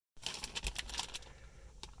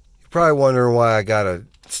Probably wondering why I got a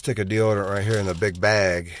stick of deodorant right here in the big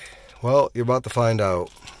bag. Well, you're about to find out.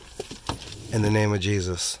 In the name of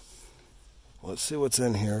Jesus. Let's see what's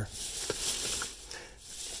in here.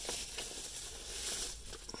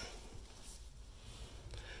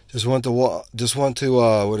 Just went to what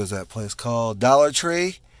is that place called? Dollar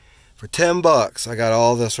Tree for $10. I got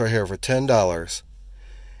all this right here for $10.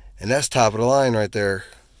 And that's top of the line right there.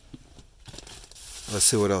 Let's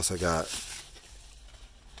see what else I got.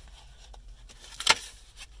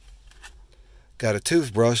 Got a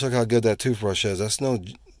toothbrush. Look how good that toothbrush is.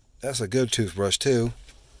 That's a good toothbrush too.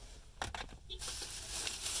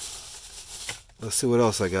 Let's see what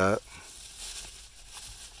else I got.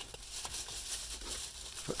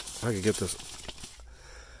 If I could get this.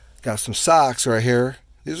 Got some socks right here.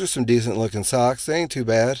 These are some decent looking socks. They ain't too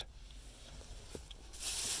bad.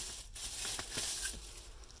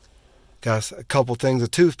 Got a couple things of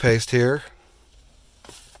toothpaste here.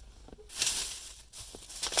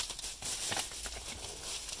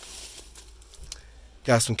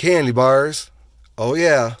 Got some candy bars. Oh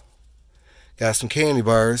yeah. Got some candy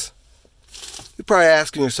bars. You're probably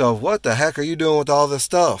asking yourself, what the heck are you doing with all this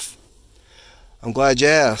stuff? I'm glad you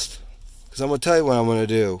asked. Because I'm going to tell you what I'm going to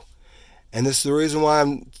do. And this is the reason why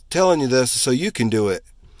I'm telling you this, so you can do it.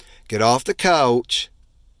 Get off the couch.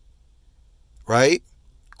 Right?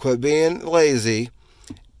 Quit being lazy.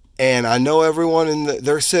 And I know everyone in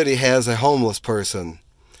their city has a homeless person.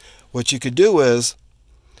 What you could do is,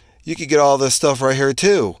 you could get all this stuff right here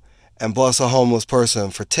too and bless a homeless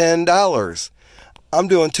person for $10. I'm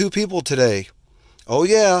doing 2 people today. Oh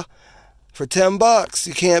yeah, for $10.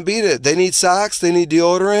 You can't beat it. They need socks, they need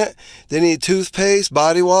deodorant, they need toothpaste,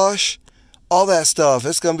 body wash, all that stuff.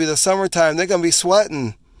 It's going to be the summertime. They're going to be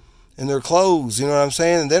sweating in their clothes, you know what I'm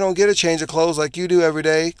saying? And they don't get a change of clothes like you do every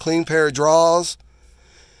day. Clean pair of drawers.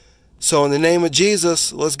 So in the name of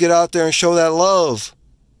Jesus, let's get out there and show that love.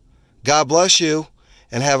 God bless you.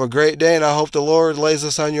 And have a great day, and I hope the Lord lays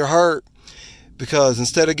this on your heart, because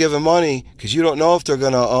instead of giving money, because you don't know if they're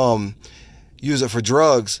going to use it for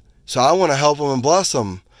drugs, so I want to help them and bless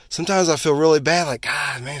them. Sometimes I feel really bad, like,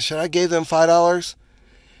 God, man, should I give them $5?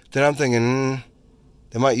 Then I'm thinking,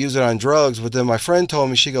 they might use it on drugs, but then my friend told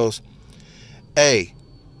me, she goes, hey,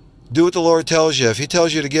 do what the Lord tells you. If He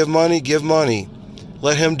tells you to give money, give money.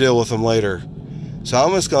 Let Him deal with them later. So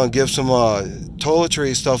I'm just going to give some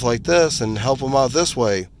toiletry stuff like this and help them out this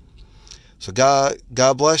way. So God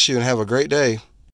bless you and have a great day.